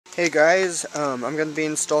Hey guys, I'm going to be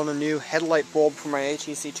installing a new headlight bulb for my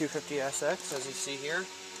ATC250sx, as you see here.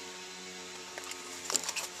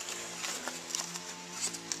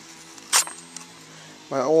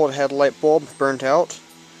 My old headlight bulb burnt out,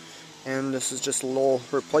 and this is just a little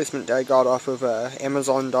replacement that I got off of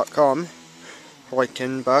Amazon.com for like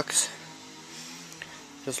 $10.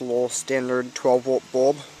 Just a little standard 12 volt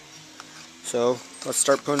bulb. So let's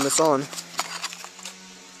start putting this on.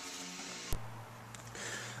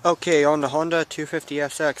 Okay, on the Honda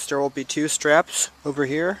 250sx there will be two straps over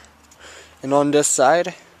here and on this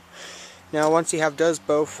side. Now once you have those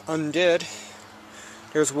both undid,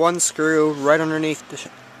 there's one screw right underneath the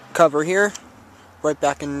cover here, right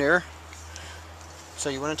back in there. So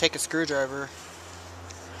you want to take a screwdriver,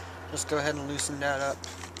 just go ahead and loosen that up.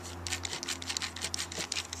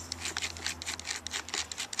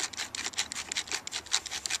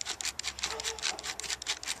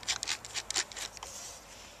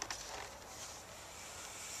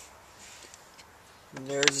 And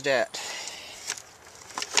there's that.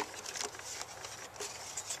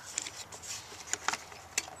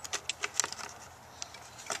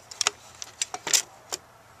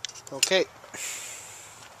 Okay.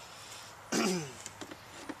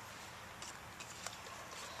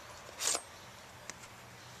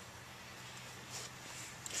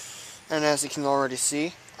 And as you can already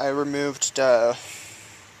see, I removed the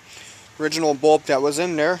original bulb that was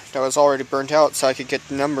in there that was already burnt out so I could get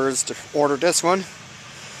the numbers to order this one.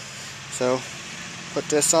 So put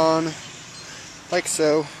this on like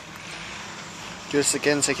so. Do this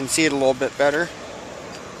again so you can see it a little bit better.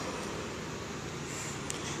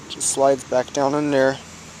 Just slides back down in there,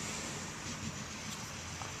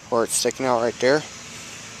 or it's sticking out right there.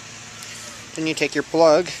 Then you take your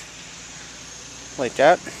plug like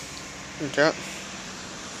that,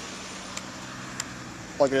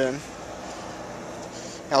 plug it in.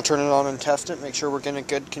 Now turn it on and test it, make sure we're getting a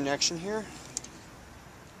good connection here.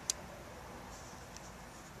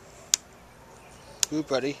 Ooh,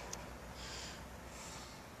 buddy.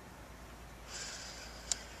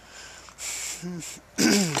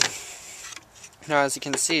 Now as you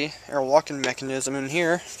can see, our locking mechanism in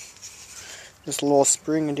here, just a little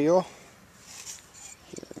spring deal.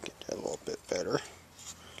 Here, get that a little bit better.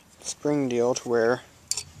 Spring deal to where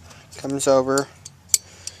it comes over,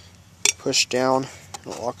 push down,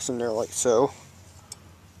 and it locks in there like so.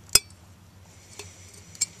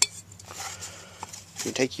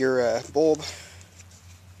 You take your bulb,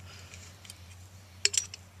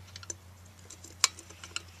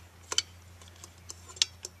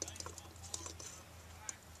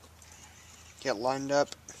 get lined up,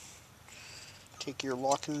 take your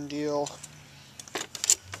locking deal,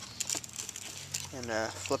 and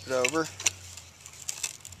flip it over.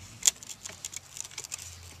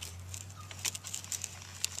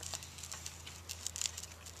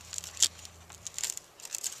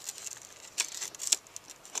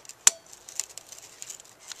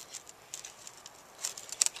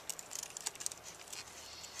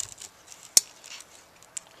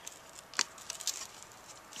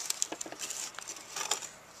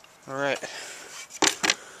 Alright,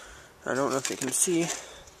 I don't know if you can see,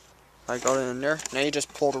 I got it in there. Now you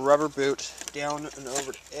just pull the rubber boot down and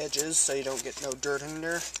over the edges so you don't get no dirt in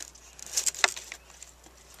there.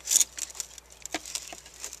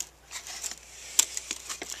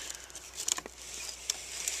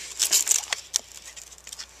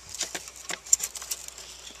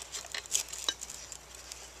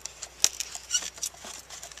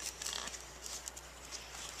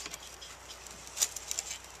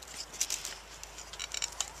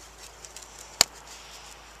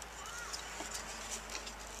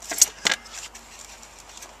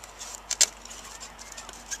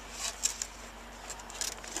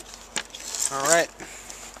 Alright,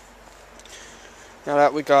 now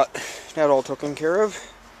that we got that all taken care of,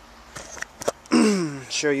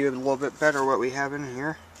 show you a little bit better what we have in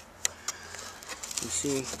here. You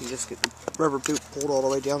see, you just get the rubber boot pulled all the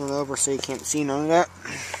way down and over so you can't see none of that.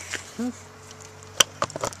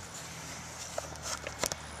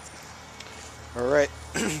 Alright,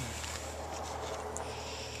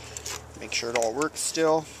 make sure it all works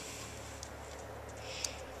still.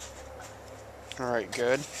 Alright,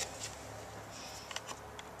 good.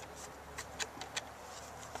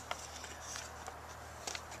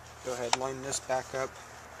 Go ahead, line this back up.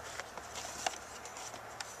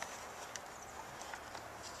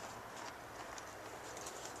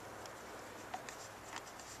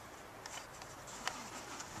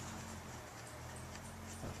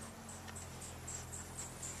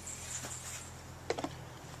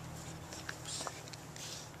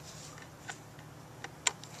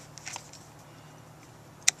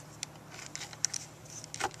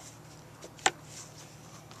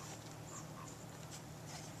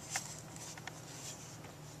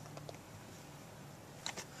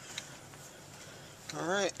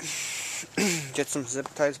 Alright, get some zip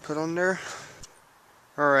ties put on there.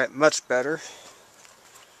 Alright, much better.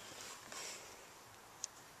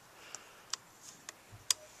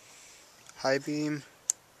 High beam,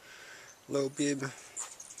 low beam.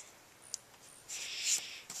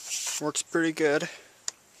 Works pretty good.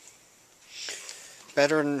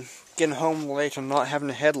 Better than getting home late and not having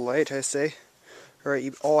a headlight, I say. Alright,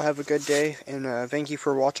 you all have a good day, and thank you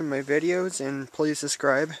for watching my videos, and please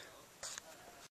subscribe.